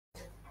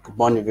Good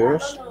morning,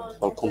 viewers.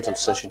 Welcome to the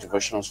session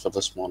devotionals for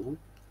this morning.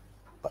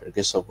 By the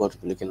grace of God,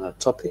 we'll be looking at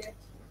the topic,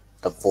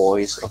 the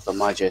voice of the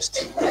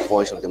majesty. The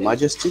voice of the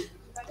majesty.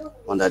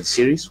 Under the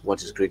series,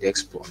 What is Great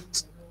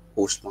Exploit?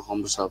 Host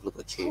Muhammad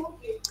Sallallahu.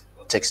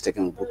 Text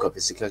taken from the book of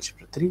Ezekiel,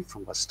 chapter 3,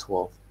 from verse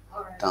 12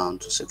 down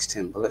to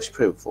 16. But let's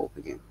pray before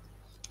we begin.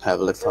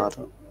 Heavenly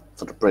Father,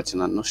 for the breath in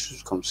our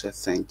nostrils, come say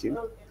thank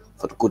you.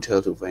 For the good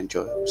health we've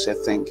enjoyed, we say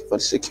thank you. For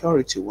the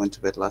security we went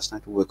to bed last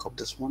night, we wake up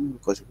this morning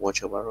because you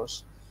watch over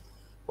us.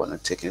 We're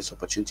not taking this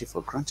opportunity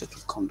for granted to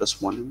come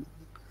this morning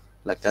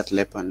like that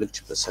leper in Luke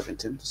chapter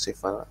 17 to say,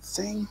 Father,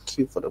 thank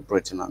you for the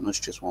breath in our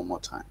nostrils one more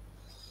time.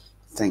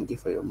 Thank you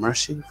for your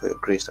mercy, for your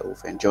grace that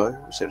we've enjoyed.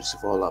 We say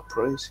receive all our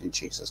praise. In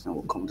Jesus' name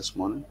we'll come this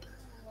morning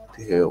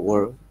to hear your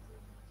word.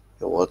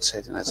 Your word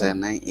said in Isaiah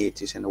 9:8,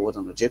 you send the word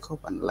unto Jacob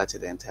and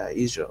lighted the entire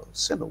Israel.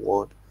 Send the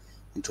word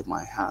into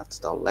my heart,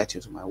 that will light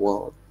into my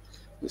world.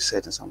 We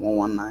said in Psalm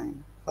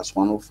 119, verse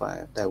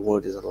 105, thy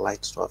word is a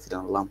light to our feet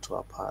and a lamp to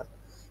our path.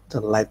 The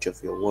light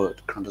of your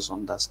word grant us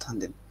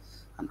understanding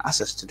and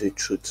access to the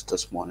truth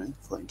this morning.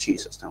 For in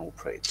Jesus' name we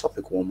pray.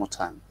 Topic one more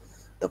time.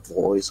 The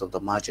voice of the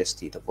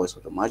majesty. The voice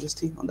of the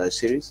majesty on that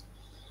series.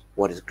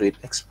 What is great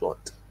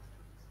exploit?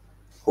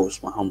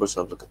 Host my humble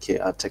self. Look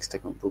at our text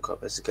taken book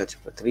of Ezekiel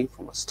chapter 3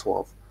 from verse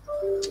 12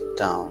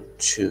 down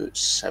to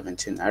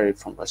 17. I read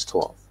from verse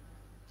 12.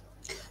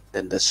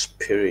 Then the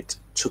Spirit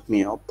took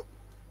me up,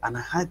 and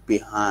I heard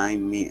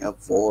behind me a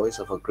voice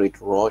of a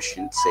great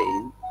rushing,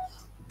 saying,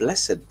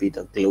 Blessed be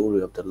the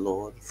glory of the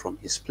Lord from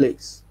his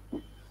place.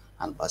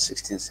 And verse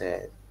 16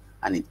 said,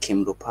 And it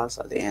came to pass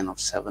at the end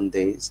of 7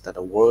 days that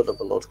the word of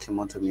the Lord came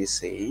unto me,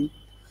 saying,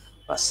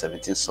 verse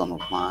 17, Son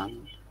of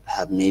man, I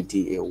have made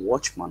thee a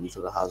watchman to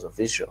the house of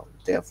Israel.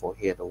 Therefore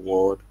hear the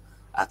word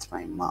at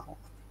my mouth,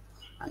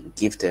 and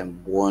give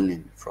them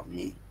warning from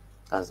me.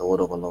 That's the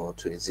word of the Lord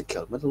to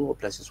Ezekiel. May the Lord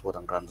bless his word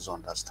and grant us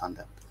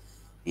understanding.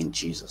 In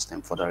Jesus'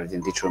 name. Further reading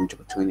Deuteronomy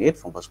chapter 28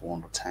 from verse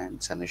 1 to 10.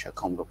 And it shall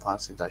come to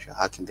pass, if thou shalt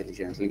hearken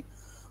diligently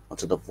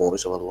unto the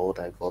voice of the Lord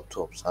thy God,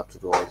 to observe to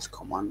do all his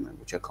commandments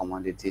which I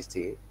commanded this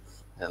day,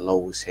 the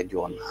Lord will set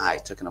you on high.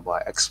 Talking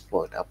about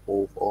exploit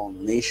above all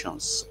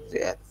nations of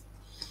the earth.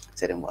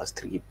 Said in verse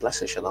 3,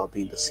 Blessed shall thou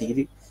be in the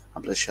city,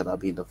 and blessed shall thou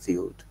be in the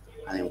field.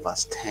 And in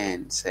verse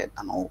 10 said,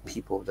 And all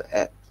people of the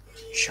earth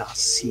shall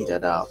see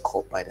that thou art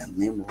called by the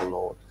name of the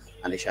Lord,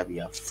 and they shall be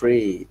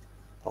afraid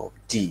of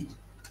thee.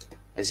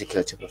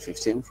 Ezekiel chapter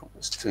 15 from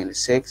verse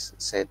 26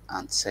 said,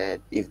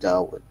 If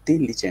thou wilt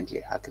diligently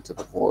hearken to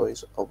the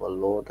voice of the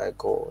Lord thy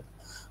God,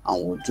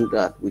 and will do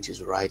that which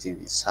is right in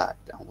his sight,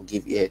 and will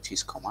give ear to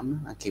his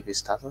commandment and keep his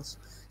statutes,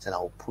 said, I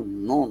will put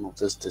none of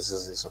these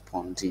diseases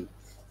upon thee,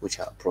 which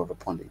I brought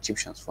upon the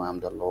Egyptians, for I am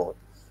the Lord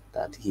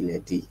that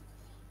healed thee.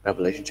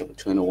 Revelation chapter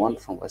 21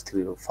 from verse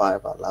 3 to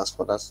 5, our last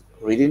for that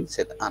reading,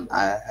 said, And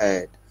I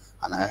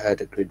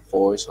heard a great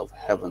voice of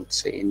heaven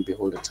saying,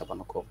 Behold, the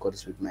tabernacle of God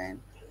is with men,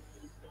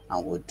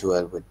 and will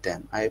dwell with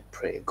them. I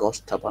pray God's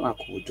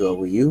tabernacle will dwell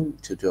with you,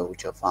 to dwell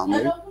with your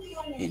family,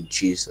 in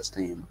Jesus'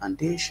 name. And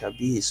they shall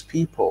be his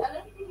people,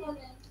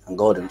 and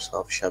God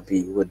himself shall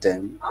be with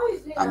them,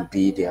 and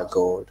be their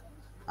God.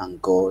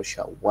 And God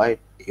shall wipe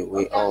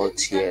away all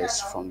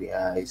tears from their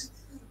eyes,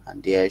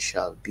 and there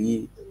shall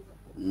be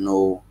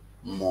no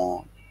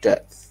more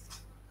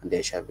death. And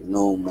there shall be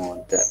no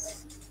more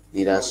death,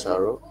 neither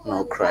sorrow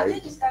nor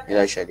cry,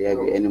 neither shall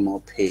there be any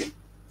more pain,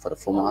 for the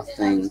former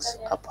things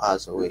are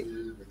passed away.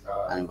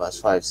 And in verse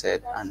 5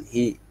 said, And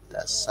he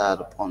that sat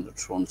upon the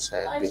throne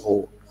said,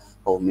 Behold,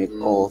 I will make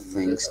all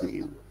things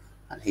new.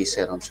 And he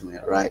said unto me,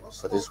 Write,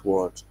 for these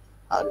words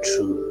are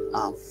true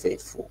and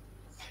faithful.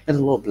 May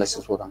the Lord bless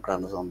his word and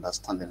grant us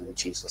understanding in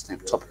Jesus' name.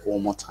 Topic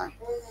one more time.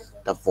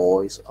 The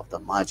voice of the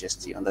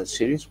majesty. On that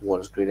series, What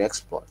is great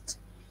exploit?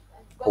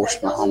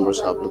 Host my humble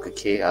self, Luke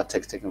K. Our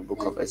text taking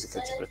book of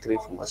Ezekiel chapter 3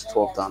 from verse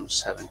 12 down to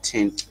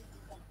 17.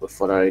 With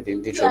further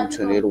reading Deuteronomy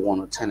 28,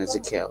 1 to 10,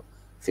 Ezekiel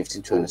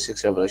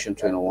 15:26, Revelation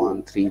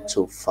 21, 3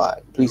 to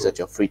 5. Please, at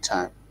your free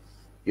time,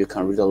 you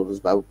can read all of those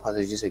Bible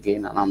passages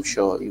again, and I'm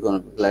sure you're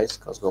going to be blessed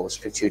because God will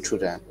speak to you through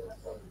them.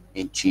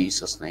 In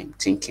Jesus' name.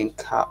 Thinking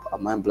cap, a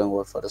mind-blowing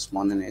word for this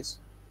morning is,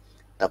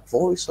 the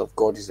voice of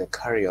God is the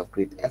carrier of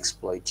great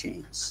exploit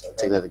genes.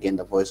 Take that again.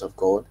 The voice of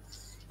God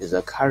is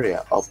the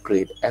carrier of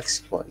great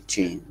exploit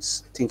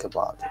genes. Think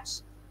about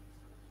this.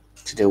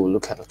 Today we'll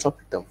look at the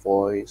topic, the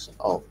voice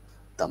of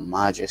the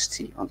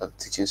majesty, on the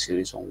teaching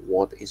series on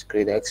what is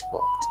great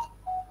exploit.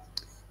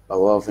 By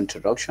way of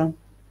introduction,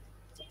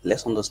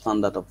 let's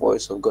understand that the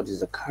voice of God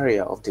is the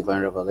carrier of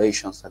divine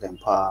revelations that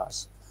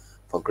empowers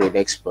for great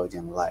exploit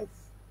in life.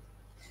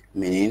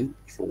 Meaning,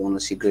 if you want to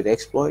see great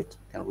exploit,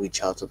 then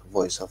reach out to the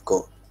voice of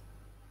God.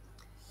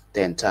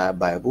 The entire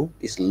Bible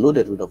is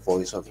loaded with the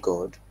voice of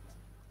God.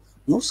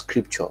 No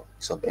scripture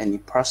is of any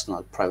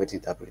personal private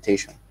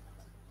interpretation,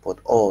 but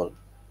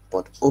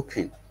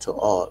open to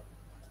all.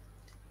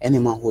 Any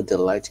man who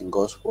delights in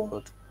God's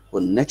word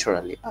will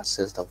naturally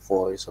access the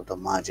voice of the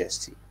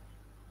majesty.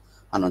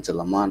 And until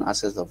a man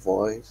accesses the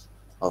voice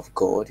of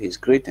God, his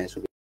greatness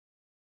will be.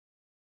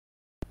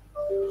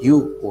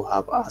 You who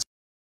have access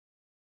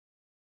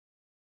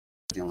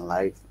in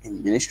life,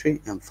 in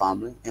ministry, in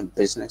family, in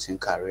business, in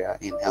career,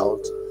 in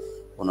health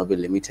will not be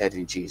limited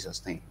in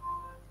Jesus' name.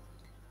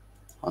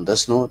 On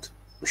this note,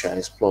 we shall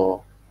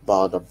explore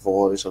about the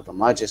voice of the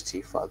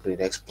majesty for a great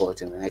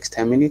exploit in the next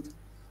 10 minutes.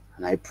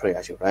 And I pray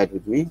as you ride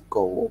with me,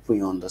 God will open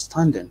your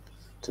understanding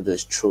to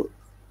this truth.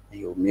 And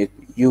He will make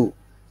you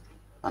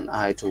and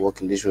I to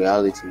walk in this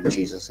reality in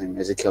Jesus' name.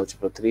 Ezekiel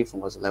chapter 3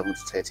 from verse 11 to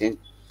 13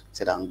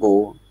 said, "And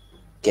go,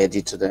 get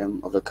thee to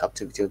them of the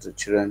captivity of the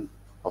children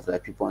of thy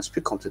people, and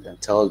speak unto them,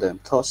 tell them,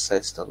 thus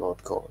says the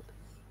Lord God,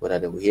 whether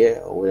they will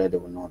hear or whether they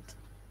will not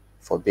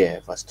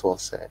forbear." Verse 12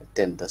 said,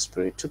 "Then the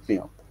Spirit took me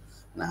up,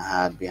 and I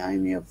heard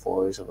behind me a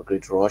voice of a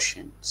great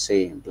rushing,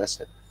 saying,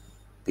 Blessed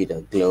be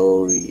the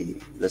glory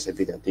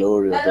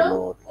of the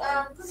Lord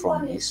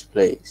from His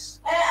place."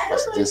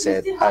 Verse 13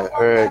 said, "I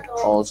heard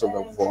also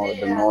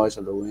the noise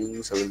of the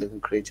wings of the living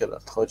creature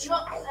that touched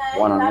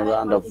one another,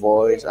 and the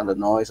voice and the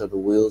noise of the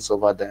wheels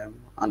over them,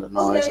 and the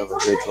noise of a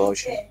great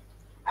rushing."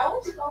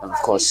 And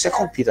of course,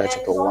 2 Peter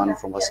chapter 1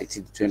 from verse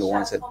 18 to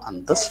 21 said,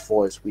 "And this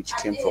voice which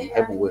came from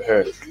heaven we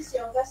heard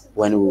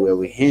when we were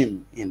with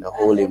Him in the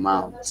holy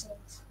mount."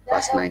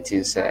 Verse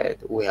 19 said,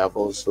 "We have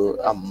also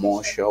a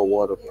more sure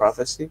word of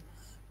prophecy,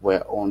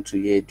 whereunto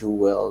ye do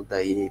well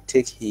that ye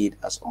take heed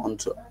as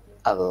unto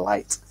a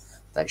light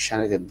that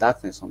shineth in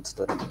darkness unto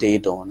the day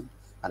dawn,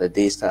 and the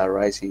day star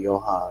arise in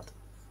your heart."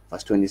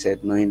 Verse 20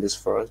 said, "Knowing this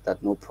first,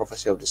 that no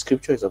prophecy of the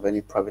scripture is of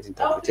any private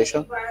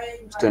interpretation."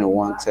 Verse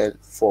 21 said,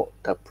 "For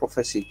the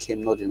prophecy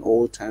came not in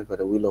old times by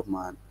the will of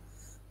man,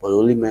 but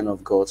only men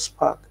of God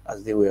spake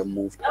as they were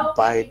moved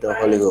by the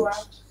Holy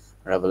Ghost."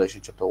 Revelation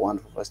chapter 1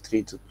 verse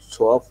 3 to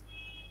 12.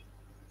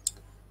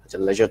 At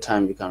your leisure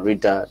time you can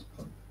read that.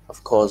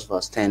 Of course,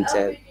 verse 10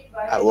 said,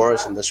 "I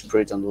was in the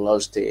Spirit on the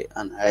Lord's day,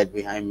 and heard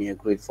behind me a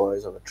great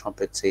voice of a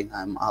trumpet saying,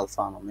 I am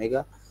Alpha and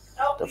Omega,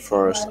 the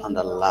first and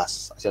the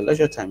last." At your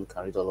leisure time you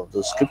can read all of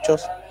those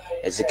scriptures.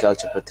 Ezekiel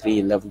chapter 3,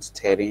 11 to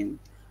 13,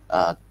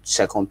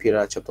 2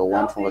 Peter chapter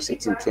 1 from verse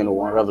 18 to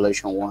 21,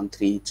 Revelation 1,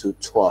 3 to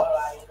 12.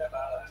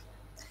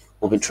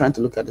 We've been trying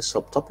to look at the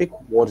subtopic,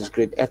 what is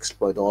great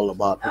exploit all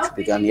about, which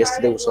began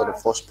yesterday. We saw the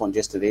first point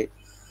yesterday,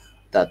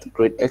 that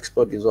great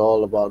exploit is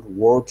all about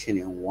working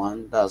in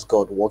one. That's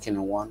God working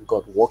in one,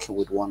 God working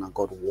with one, and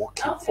God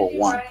working for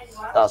one.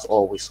 That's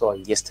all we saw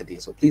yesterday.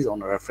 So please, I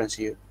want to reference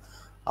you.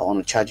 I want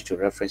to charge you to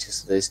reference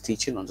yesterday's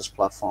teaching on this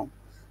platform.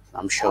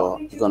 I'm sure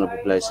you're going to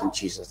be blessed in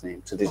Jesus'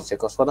 name. Today, to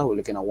take us further, we're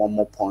looking at one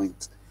more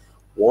point.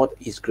 What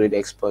is great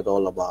exploit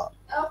all about?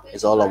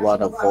 It's all about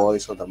the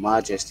voice of the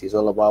majesty. It's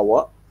all about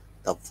what?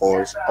 The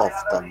voice of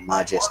the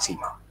majesty.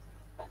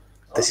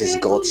 This is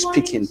God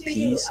speaking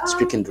peace,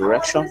 speaking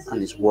direction,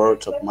 and His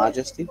words of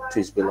majesty to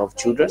His beloved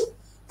children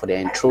for their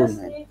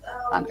enthronement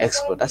and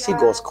exploit. I see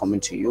God's coming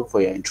to you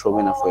for your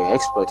enthronement and for your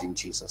exploit in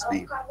Jesus'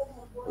 name.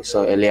 We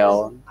saw earlier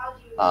on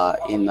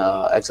in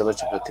Exodus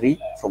chapter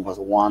 3, from verse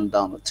 1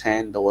 down to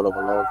 10, the word of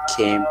the Lord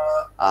came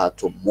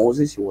to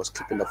Moses. He was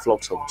keeping the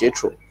flocks of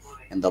Jethro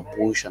in the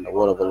bush, and the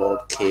word of the Lord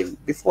came.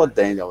 Before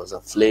then, there was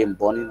a flame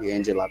burning. The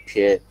angel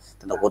appeared.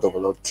 Then the word of the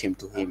Lord came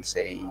to him,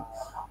 saying,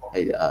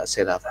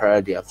 said, "I've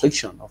heard the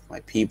affliction of my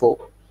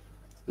people."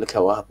 Look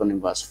at what happened in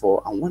verse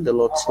 4. "And when the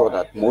Lord saw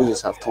that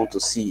Moses had turned to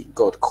see,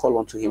 God called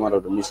unto him out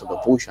of the midst of the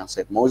bush and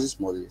said, Moses,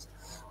 Moses.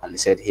 And he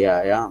said, Here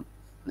I am.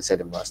 And he said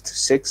in verse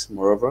 6,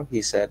 moreover,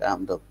 he said, I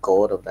am the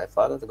God of thy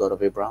father, the God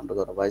of Abraham, the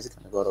God of Isaac,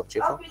 and the God of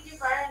Jacob.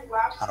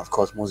 And of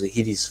course, Moses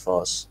hid his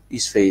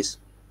face,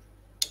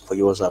 for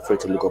he was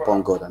afraid to look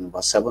upon God. And in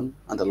verse 7,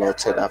 and the Lord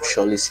said, I have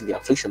surely seen the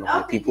affliction of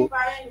my people,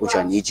 which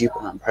are in Egypt,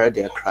 and I have heard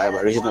their cry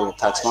by reason of the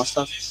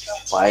taskmasters,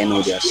 for I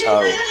know their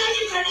sorrow.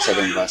 He said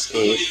in verse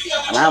 8,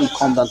 and I am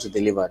come down to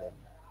deliver them.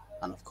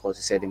 And of course,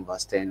 he said in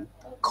verse 10,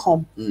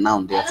 Come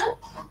now, therefore,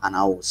 and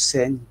I will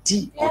send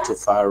thee unto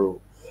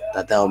Pharaoh,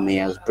 that thou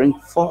mayest bring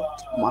forth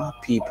my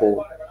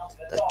people,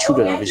 the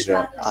children of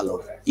Israel, out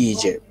of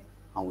Egypt.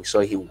 And we saw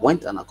he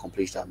went and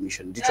accomplished that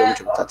mission. Deuteronomy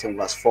chapter 13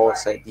 verse 4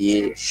 said,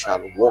 Ye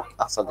shall walk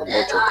after the Lord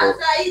your God,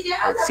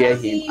 and fear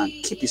him,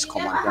 and keep his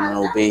commandment,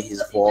 and obey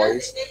his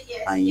voice,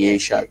 and ye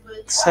shall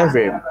serve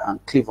him,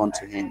 and cleave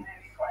unto him.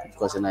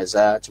 Because in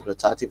Isaiah chapter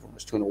 30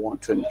 verse 21,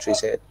 23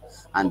 said,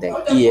 And their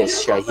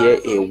ears shall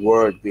hear a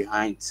word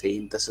behind,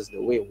 saying, This is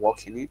the way,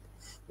 walk in it.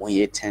 When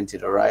ye turn to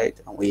the right,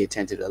 and when ye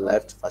turn to the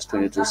left. Verse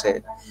 22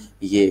 said,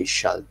 Ye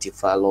shall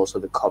defile also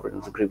the covering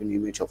of the graven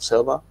image of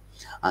silver,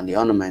 and the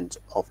ornament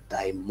of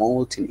thy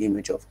molten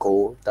image of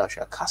gold. Thou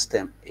shalt cast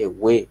them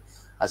away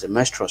as a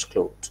menstruous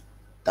cloth.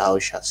 Thou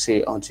shalt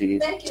say unto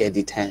it, Get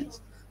thee hence.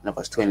 And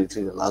verse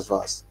 23, the last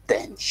verse,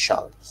 Then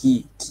shall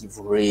he give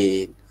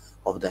rain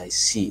of thy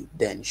seed.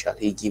 Then shall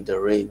he give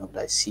the rain of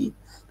thy seed,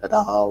 that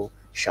thou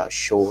shalt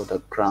show the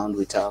ground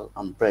withal,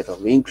 and bread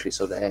of increase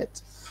of the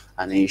earth.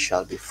 And it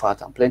shall be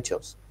fat and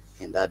plenteous.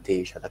 In that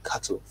day shall the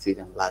cattle feed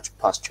in large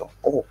pasture.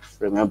 Oh,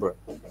 remember,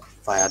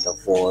 via the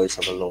voice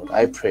of the Lord.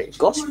 I pray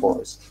God's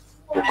voice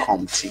will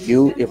come to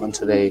you even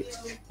today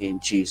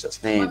in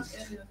Jesus' name.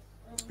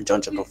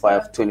 John chapter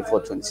 5,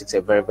 24, 26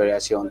 says, Very, very I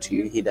say unto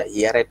you, he that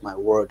heareth my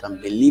word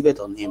and believeth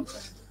on him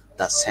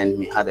that sent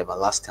me had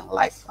everlasting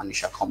life, and he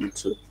shall come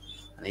into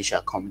and he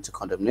shall come into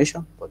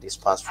condemnation, but is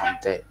passed from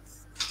death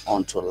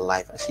unto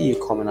life. I see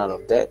you coming out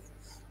of death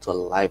to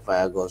life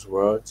via God's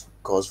words,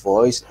 God's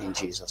voice, in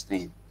Jesus'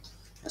 name.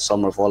 In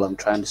summary of all I'm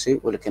trying to say,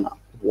 we're looking at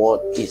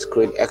what is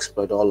great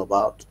exploit all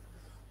about.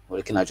 We're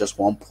looking at just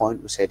one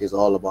point. We said it's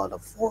all about the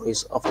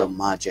voice of the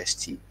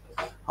majesty.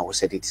 And we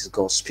said it is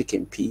God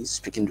speaking peace,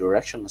 speaking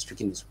direction, and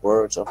speaking his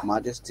words of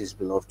majesty, his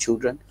beloved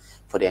children,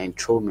 for their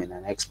enthronement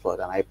and exploit.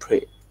 And I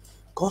pray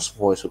God's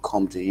voice will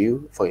come to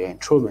you for your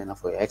enthronement and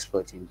for your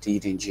exploit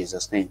indeed, in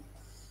Jesus' name.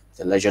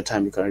 The leisure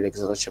time, you can read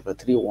Exodus chapter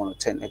 3, 1 to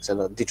 10,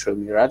 Exodus,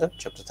 Deuteronomy rather,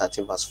 chapter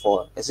 30, verse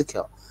 4,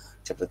 Ezekiel,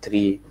 chapter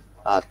 3,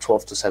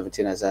 12 to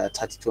 17, Isaiah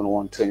 30,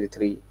 21,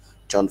 23,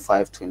 John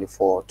 5,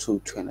 24 to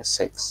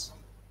 26.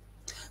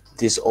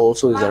 This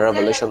also is a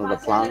revelation of the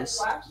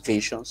plans,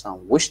 visions,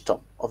 and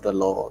wisdom of the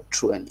Lord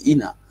through an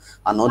inner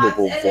and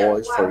audible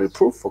voice for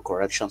reproof, for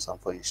corrections, and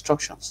for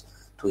instructions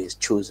to his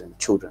chosen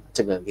children.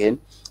 Take that again.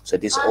 So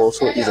this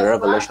also is a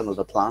revelation of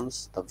the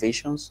plans, the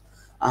visions,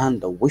 and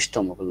the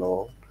wisdom of the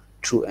Lord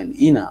through an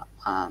inner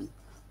and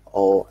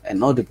or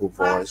an audible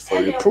voice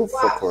for reproof,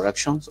 for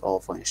corrections,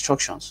 or for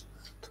instructions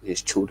to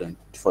his children,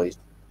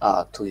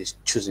 to his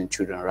chosen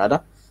children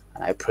rather.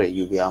 And I pray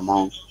you be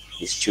among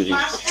his children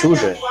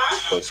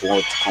for his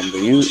word to come to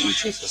you in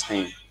Jesus'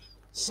 name.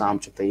 Psalm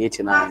chapter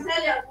 89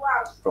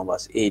 from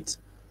verse 8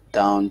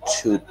 down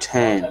to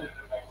 10.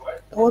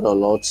 The word of the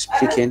Lord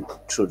speaking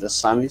through the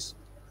psalmist.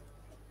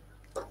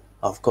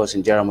 Of course,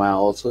 in Jeremiah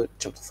also,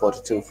 chapter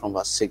 42 from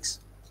verse 6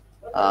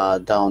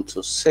 down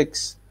to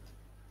 6.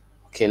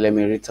 Okay, let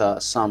me read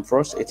Psalm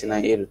first,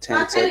 89, 8 to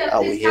 10. Said, I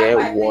will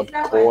hear what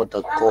God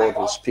the God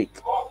will speak.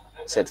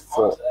 Said,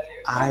 for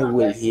I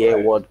will hear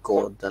what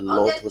God the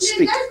Lord will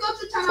speak.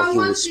 For he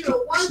will speak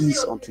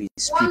peace unto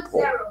his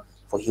people.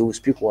 For he will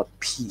speak what?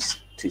 Peace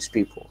to his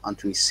people and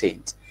to his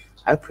saints.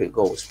 I pray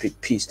God will speak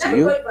peace to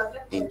you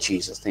in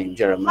Jesus' name.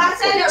 Jeremiah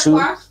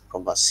 42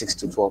 from verse 6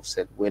 to 12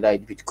 said, whether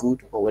it be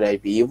good or whether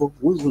it be evil,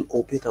 we will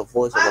obey the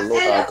voice of the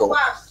Lord our God,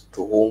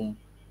 to whom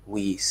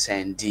we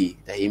send thee,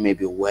 that he may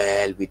be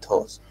well with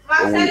us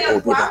when we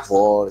obey the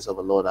voice of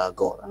the Lord our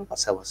God. And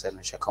verse 7 said,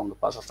 and shall come to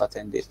pass after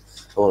 10 days.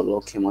 So the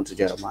Lord came unto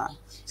Jeremiah,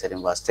 said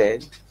in verse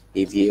 10,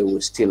 if ye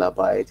will still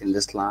abide in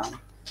this land,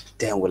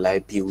 then will I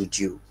build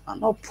you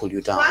and not pull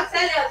you down.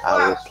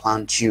 I will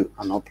plant you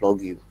and not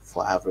plug you,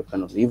 for I have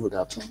repented of the evil that I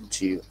have done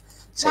unto you.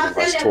 Said in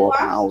verse 12,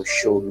 and I will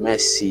show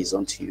mercies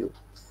unto you.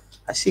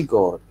 I see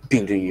God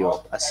building you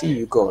up. I see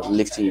you, God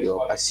lifting you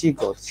up. I see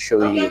God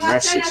showing you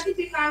mercies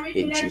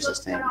in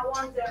Jesus' name.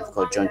 We've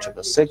got John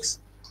chapter 6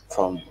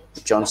 from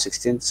John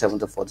 16, 7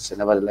 to 40.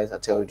 Nevertheless, I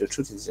tell you the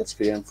truth, it is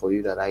expedient for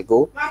you that I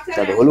go,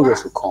 that the Holy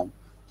Ghost will come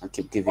and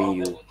keep giving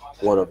you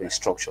word of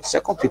instruction. 2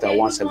 Peter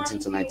 1, 17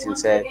 to 19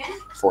 said,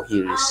 for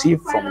he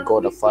received from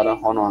God the Father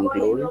honor and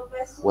glory,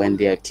 when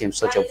there came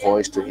such a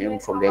voice to him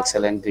from the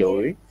excellent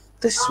glory,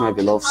 this is my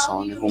beloved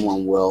Son, in whom I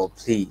am well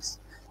pleased.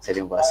 Said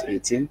in verse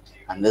 18,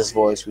 and this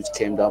voice which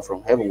came down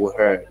from heaven we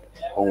heard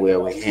when we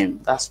were with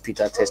him. That's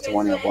Peter's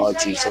testimony about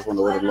Jesus when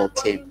the word of the Lord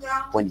came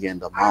when you're in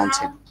the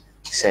mountain.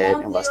 He said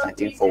in verse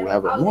 19, for we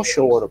have a more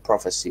sure word of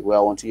prophecy, where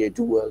unto ye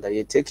do well that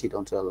ye take it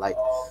unto the light,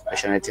 that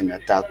shineth in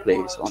a dark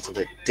place, unto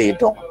the day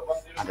dawn,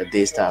 and the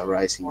day star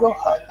rise in your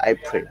heart. I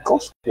pray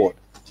God's word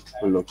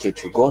will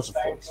locate you, God's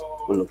voice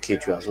will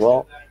locate you as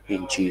well,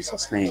 in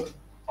Jesus' name.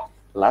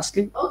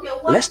 Lastly,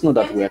 let's know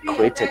that we are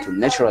created to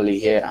naturally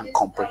hear and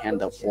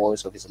comprehend the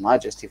voice of his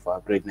majesty for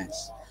our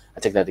greatness. I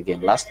take that again.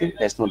 Lastly,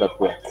 let's know that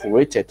we are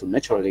created to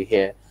naturally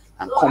hear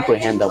and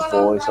comprehend the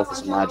voice of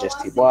his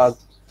majesty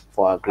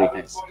for our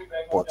greatness.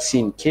 But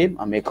sin came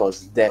and made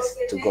us deaf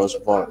to God's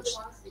voice.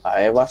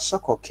 However,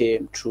 succor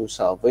came through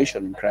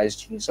salvation in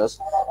Christ Jesus,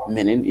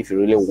 meaning if you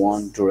really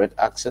want direct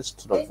access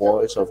to the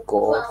voice of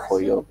God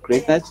for your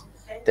greatness,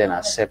 then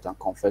accept and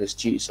confess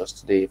Jesus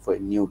today for a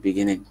new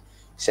beginning.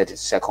 Said in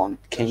 2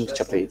 Kings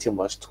chapter 18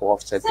 verse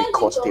 12 said,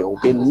 because they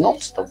obey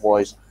not the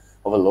voice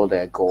of the Lord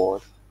their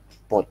God,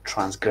 but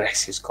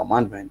transgress his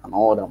commandment, and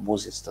all that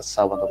Moses the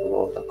servant of the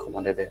Lord that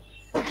commanded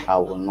them, I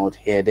will not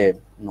hear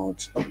them,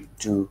 not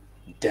do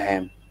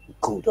them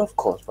good, of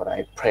course. But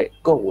I pray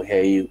God will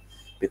hear you,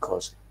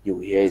 because you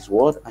will hear his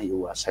word and you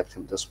will accept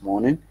him this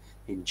morning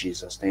in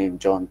Jesus' name.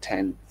 John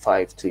 10,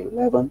 5 to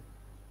 11.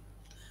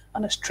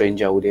 And a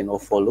stranger will they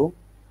not follow,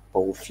 but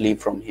will flee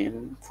from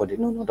him, for they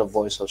know not the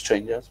voice of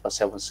strangers. Verse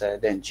 7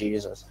 said, then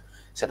Jesus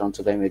said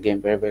unto them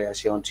again, very, very, I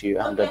say unto you,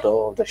 I am the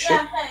door of the sheep.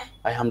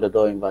 I am the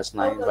door in verse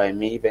 9. By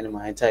me, if any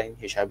man enter in,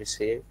 he shall be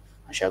saved,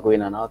 and shall go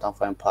in and out and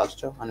find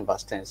pasture. And in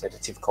verse 10 said, the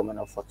thief cometh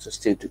not for to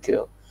steal, to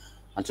kill,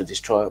 and to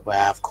destroy, but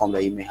I have come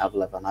that he may have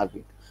life and have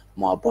it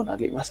more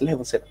abundantly. Verse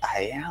 11 said,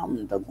 I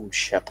am the good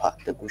shepherd.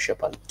 The good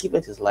shepherd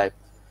giveth his life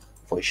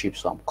for his sheep.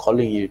 So I'm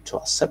calling you to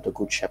accept the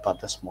good shepherd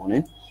this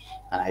morning,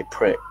 and I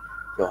pray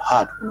your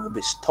heart will not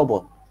be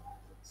stubborn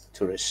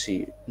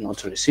not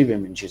to receive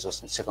him in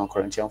Jesus. In 2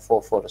 Corinthians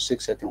 4, 4 to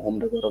 6 said, in whom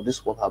the God of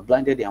this world have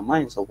blinded their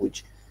minds, of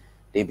which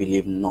they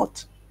believe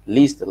not,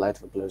 lest the light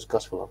of the glorious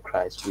gospel of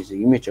Christ, which is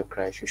the image of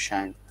Christ, should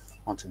shine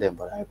unto them.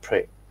 But I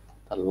pray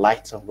the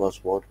light of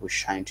God's word will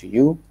shine to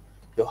you.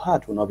 Your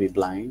heart will not be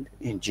blind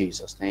in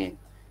Jesus' name.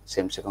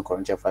 Same 2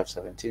 Corinthians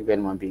 5:17.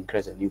 When man be in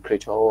Christ, a new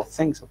creature, all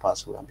things are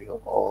passed away, and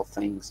behold, all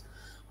things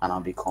and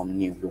now become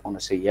new. You want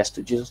to say yes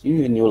to Jesus? You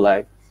need a new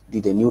life. You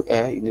need a new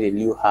air. You need a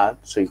new heart,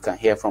 so you can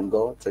hear from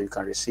God, so you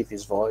can receive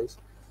His voice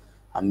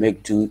and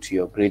make due to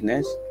your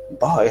greatness.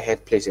 Bow your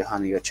head, place your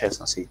hand on your chest,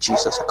 and say,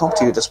 Jesus, I come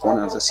to you this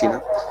morning as a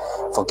sinner.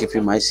 Forgive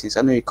me my sins.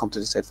 I know you come to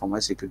this earth for my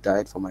sake. You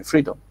died for my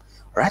freedom.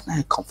 Right now,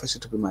 I confess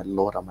you to be my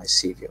Lord and my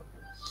Savior.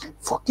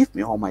 Forgive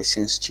me all my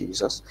sins,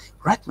 Jesus.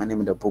 Write my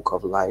name in the book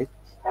of life.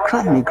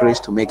 Grant me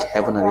grace to make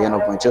heaven at the end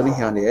of my journey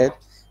here on the earth.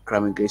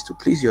 Grant me grace to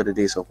please you all the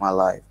days of my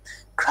life.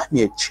 Grant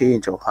me a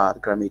change of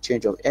heart. Grant me a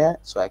change of air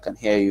so I can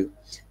hear you.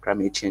 Grant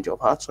me a change of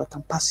heart so I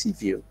can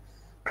perceive you.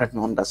 Grant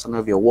me understanding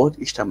of your word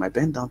each time I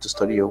bend down to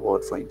study your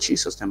word. For in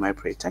Jesus' name I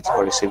pray. Thank you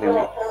for receiving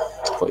me.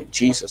 For in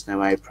Jesus' name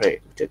I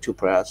pray. With the two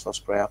prayers.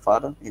 First prayer,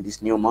 Father, in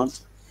this new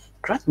month,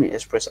 grant me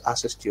express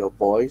access to your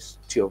voice,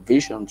 to your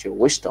vision, to your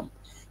wisdom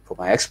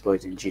for my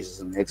exploit in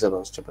Jesus. In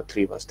Exodus chapter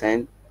 3 verse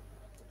 10.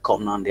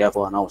 Come now,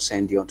 therefore, and I will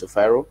send you unto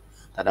Pharaoh,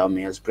 that thou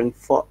mayest bring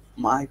forth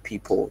my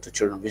people, the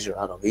children of Israel,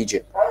 out of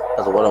Egypt.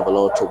 That's the word of the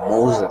Lord to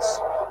Moses.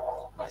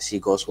 I see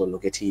God's word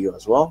locating you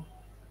as well.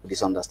 With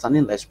this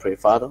understanding, let's pray.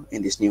 Father,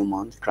 in this new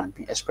month, grant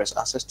me express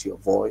access to your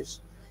voice,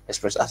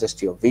 express access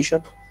to your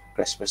vision,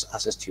 express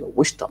access to your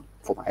wisdom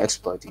for my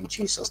exploit in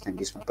Jesus' name.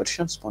 This is my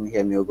petition. Respond,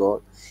 hear me, O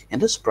God. In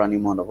this brand new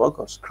month of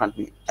August, grant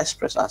me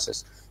express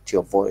access to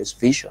your voice,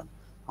 vision,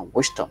 and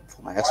wisdom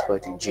for my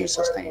exploit in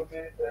Jesus' name.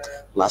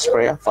 Last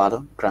prayer,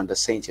 Father, grant the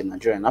saints in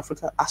Nigeria and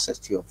Africa access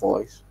to your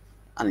voice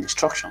and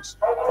instructions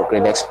for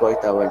great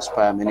exploit that will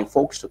inspire many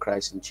folks to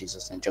Christ in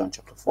Jesus' name. John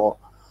chapter 4,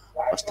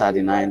 verse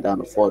 39 down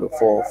to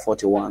 44,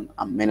 41.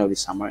 And many of the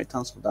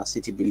Samaritans of that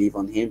city believe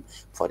on him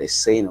for the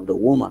saying of the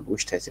woman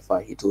which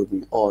testified, he told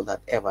me all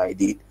that ever I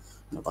did.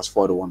 And verse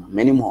 41, and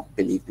many more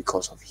believe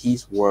because of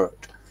his word.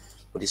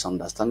 With this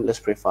understanding, let's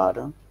pray.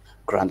 Father,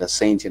 grant the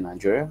saints in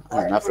Nigeria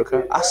and in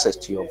Africa access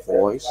to your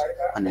voice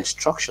and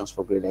instructions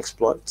for great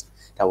exploits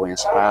that will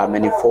inspire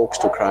many folks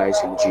to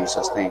Christ in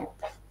Jesus' name.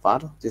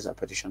 Father, this is a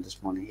petition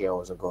this morning here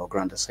also, God.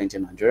 Grant the saints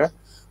in Nigeria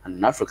and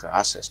in Africa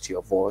access to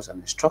your voice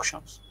and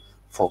instructions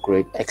for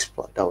great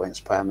exploit that will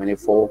inspire many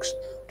folks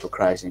to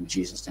Christ in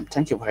Jesus' name.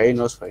 Thank you for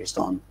hearing us, for His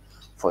done.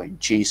 For in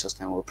Jesus'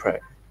 name we pray.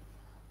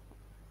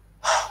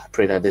 I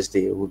pray that this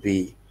day will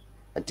be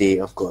a day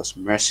of God's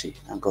mercy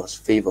and God's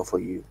favor for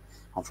you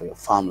and for your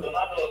family.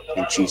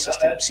 In Jesus'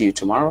 name. See you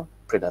tomorrow.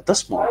 Pray that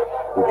this month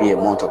will be a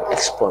month of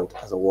exploit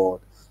as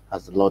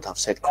the Lord have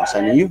said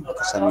concerning you,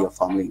 concerning your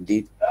family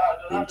indeed.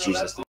 In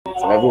Jesus' name.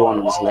 For everyone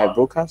on this live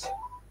broadcast,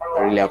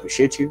 I really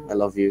appreciate you. I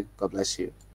love you. God bless you.